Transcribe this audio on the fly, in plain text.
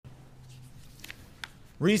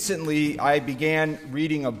Recently, I began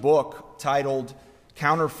reading a book titled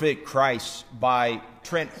Counterfeit Christ by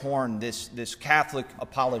Trent Horn, this Catholic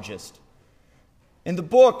apologist. In the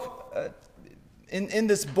book, in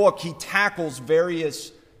this book, he tackles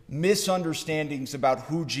various misunderstandings about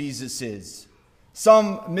who Jesus is.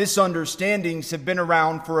 Some misunderstandings have been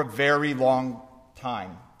around for a very long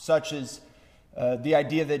time, such as the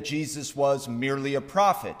idea that Jesus was merely a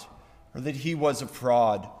prophet or that he was a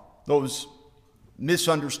fraud. Those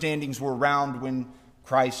misunderstandings were around when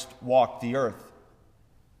Christ walked the earth.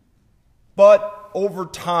 But over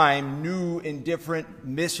time, new and different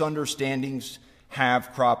misunderstandings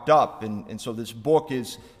have cropped up. And so this book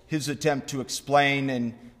is his attempt to explain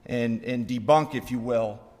and debunk, if you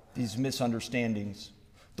will, these misunderstandings.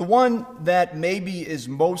 The one that maybe is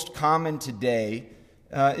most common today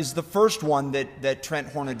is the first one that Trent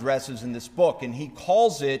Horn addresses in this book, and he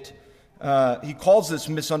calls this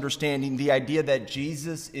misunderstanding the idea that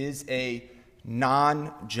Jesus is a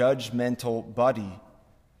non-judgmental buddy.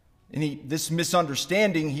 And this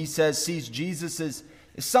misunderstanding, he says, sees Jesus as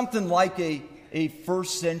something like a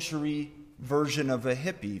first century version of a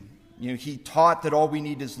hippie. He taught that all we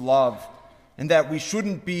need is love and that we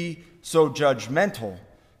shouldn't be so judgmental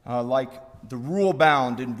like the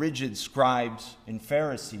rule-bound and rigid scribes and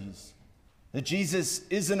Pharisees. That Jesus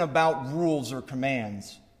isn't about rules or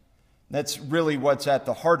commands. That's really what's at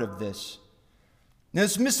the heart of this. Now,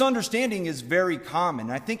 this misunderstanding is very common.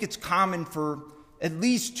 I think it's common for at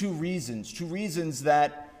least two reasons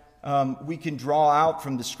that we can draw out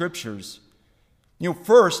from the Scriptures.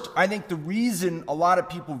 First, I think the reason a lot of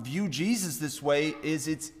people view Jesus this way is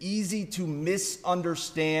it's easy to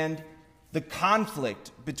misunderstand the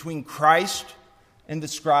conflict between Christ and the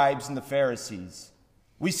scribes and the Pharisees.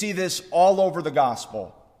 We see this all over the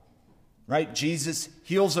gospel. Right? Jesus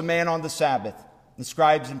heals a man on the Sabbath. The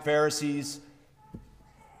scribes and Pharisees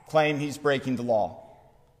claim he's breaking the law.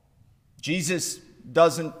 Jesus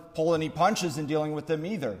doesn't pull any punches in dealing with them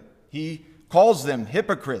either. He calls them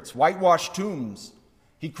hypocrites, whitewashed tombs.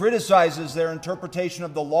 He criticizes their interpretation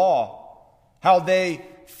of the law, how they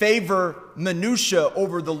favor minutia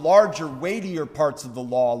over the larger, weightier parts of the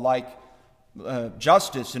law, like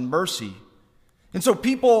justice and mercy. And so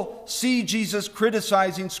people see Jesus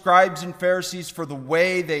criticizing scribes and Pharisees for the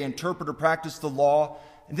way they interpret or practice the law,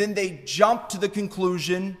 and then they jump to the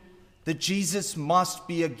conclusion that Jesus must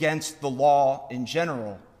be against the law in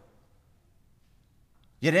general.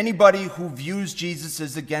 Yet anybody who views Jesus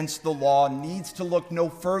as against the law needs to look no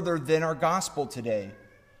further than our gospel today.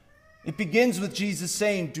 It begins with Jesus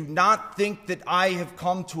saying, "Do not think that I have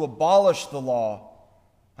come to abolish the law.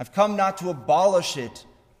 I've come not to abolish it,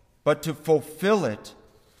 but to fulfill it."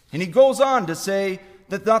 And he goes on to say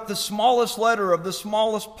that not the smallest letter of the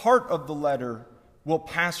smallest part of the letter will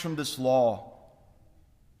pass from this law,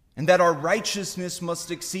 and that our righteousness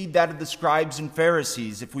must exceed that of the scribes and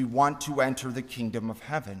Pharisees if we want to enter the kingdom of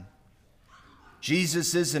heaven.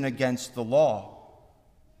 Jesus isn't against the law.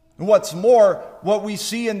 And what's more, what we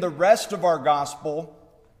see in the rest of our gospel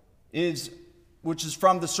which is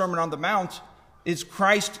from the Sermon on the Mount, is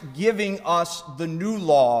Christ giving us the new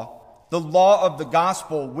law, the law of the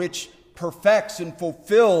gospel, which perfects and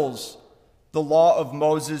fulfills the law of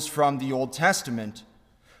Moses from the Old Testament.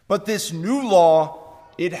 But this new law,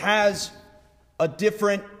 it has a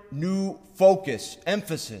different new focus,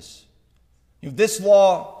 emphasis. This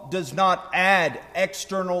law does not add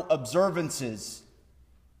external observances,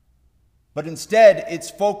 but instead it's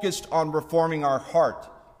focused on reforming our heart.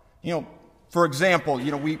 For example,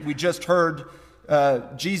 we just heard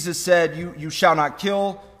Jesus said, you shall not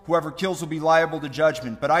kill. Whoever kills will be liable to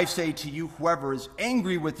judgment. But I say to you, whoever is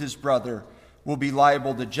angry with his brother will be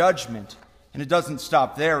liable to judgment. And it doesn't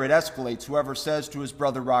stop there. It escalates. Whoever says to his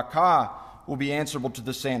brother, Rakah, will be answerable to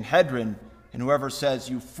the Sanhedrin. And whoever says,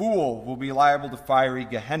 you fool, will be liable to fiery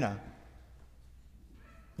Gehenna.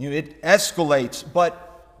 It escalates.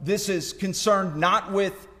 But this is concerned not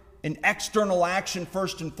with an external action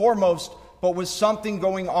first and foremost, but with something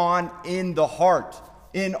going on in the heart,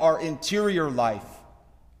 in our interior life.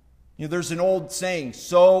 There's an old saying,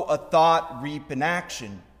 sow a thought, reap an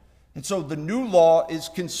action. And so the new law is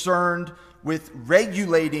concerned with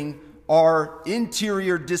regulating our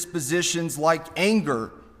interior dispositions like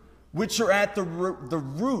anger, which are at the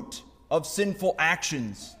root of sinful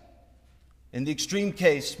actions. In the extreme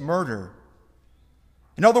case, murder.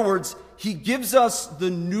 In other words, he gives us the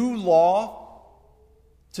new law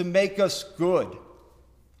to make us good.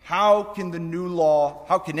 How can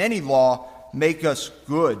any law make us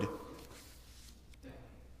good?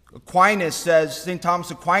 St.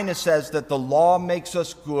 Thomas Aquinas says that the law makes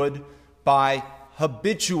us good by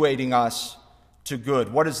habituating us to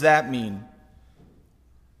good. What does that mean?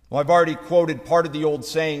 Well, I've already quoted part of the old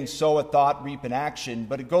saying, sow a thought, reap an action,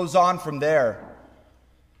 but it goes on from there.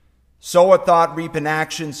 Sow a thought, reap an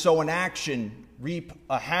action, sow an action, reap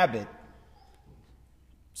a habit.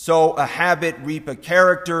 Sow a habit, reap a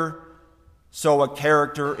character, sow a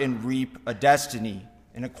character, and reap a destiny.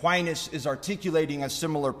 And Aquinas is articulating a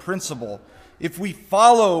similar principle. If we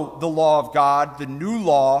follow the law of God, the new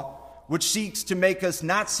law, which seeks to make us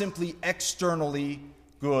not simply externally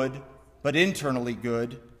good, but internally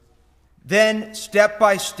good, then step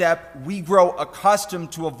by step we grow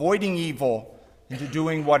accustomed to avoiding evil and to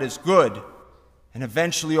doing what is good. And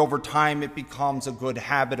eventually over time it becomes a good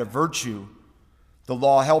habit of virtue. The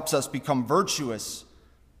law helps us become virtuous,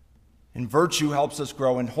 and virtue helps us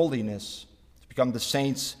grow in holiness, to become the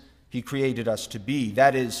saints he created us to be.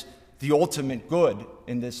 That is the ultimate good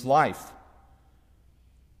in this life.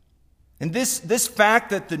 And this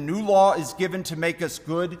fact that the new law is given to make us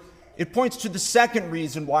good, it points to the second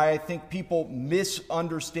reason why I think people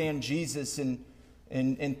misunderstand Jesus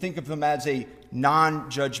and think of him as a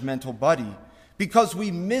non-judgmental buddy. Because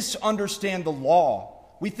we misunderstand the law.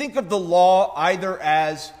 We think of the law either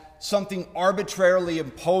as something arbitrarily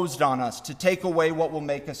imposed on us to take away what will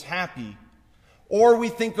make us happy, or we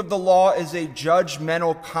think of the law as a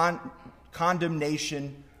judgmental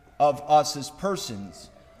condemnation of us as persons.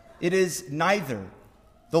 It is neither.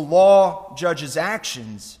 The law judges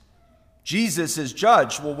actions. Jesus, as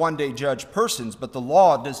judge, will one day judge persons, but the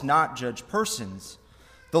law does not judge persons.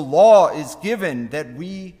 The law is given that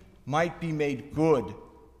we might be made good,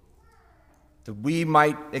 that we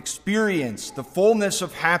might experience the fullness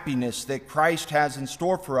of happiness that Christ has in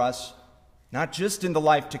store for us, not just in the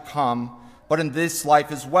life to come, but in this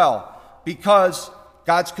life as well. Because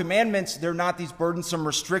God's commandments, they're not these burdensome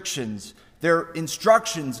restrictions. They're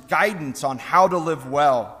instructions, guidance on how to live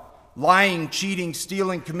well. Lying, cheating,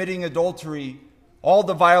 stealing, committing adultery, all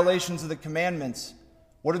the violations of the commandments.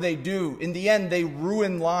 What do? In the end, they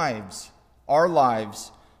ruin lives, our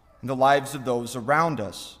lives, and the lives of those around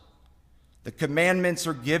us. The commandments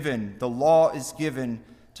are given, the law is given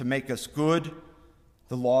to make us good.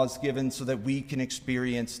 The law is given so that we can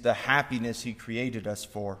experience the happiness he created us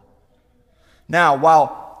for. Now,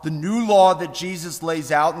 while the new law that Jesus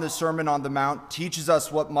lays out in the Sermon on the Mount teaches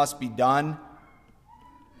us what must be done,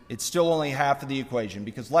 it's still only half of the equation,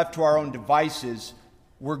 because left to our own devices,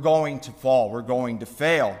 we're going to fall, we're going to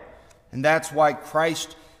fail. And that's why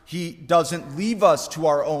Christ, he doesn't leave us to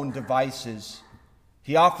our own devices.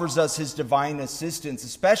 He offers us his divine assistance,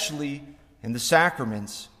 especially in the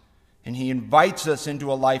sacraments. And he invites us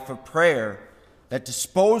into a life of prayer that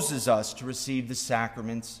disposes us to receive the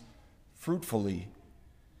sacraments fruitfully.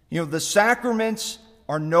 The sacraments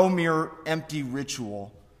are no mere empty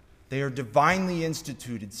ritual. They are divinely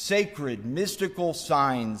instituted, sacred, mystical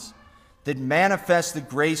signs that manifest the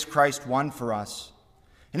grace Christ won for us.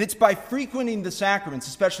 And it's by frequenting the sacraments,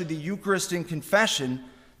 especially the Eucharist and confession,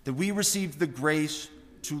 that we receive the grace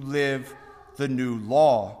to live the new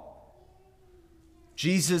law.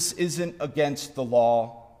 Jesus isn't against the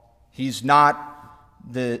law. He's not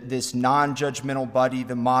this non-judgmental buddy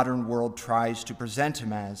the modern world tries to present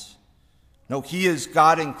him as. No, he is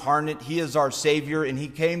God incarnate. He is our Savior, and he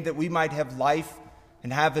came that we might have life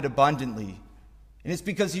and have it abundantly. And it's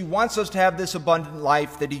because he wants us to have this abundant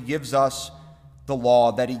life that he gives us the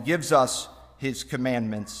law, that he gives us his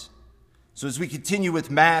commandments. So as we continue with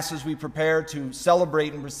Mass, as we prepare to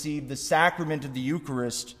celebrate and receive the sacrament of the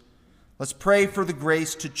Eucharist, let's pray for the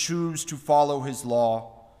grace to choose to follow his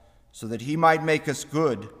law, so that he might make us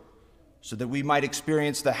good, so that we might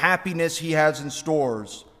experience the happiness he has in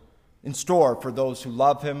store for those who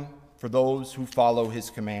love him, for those who follow his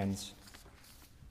commands.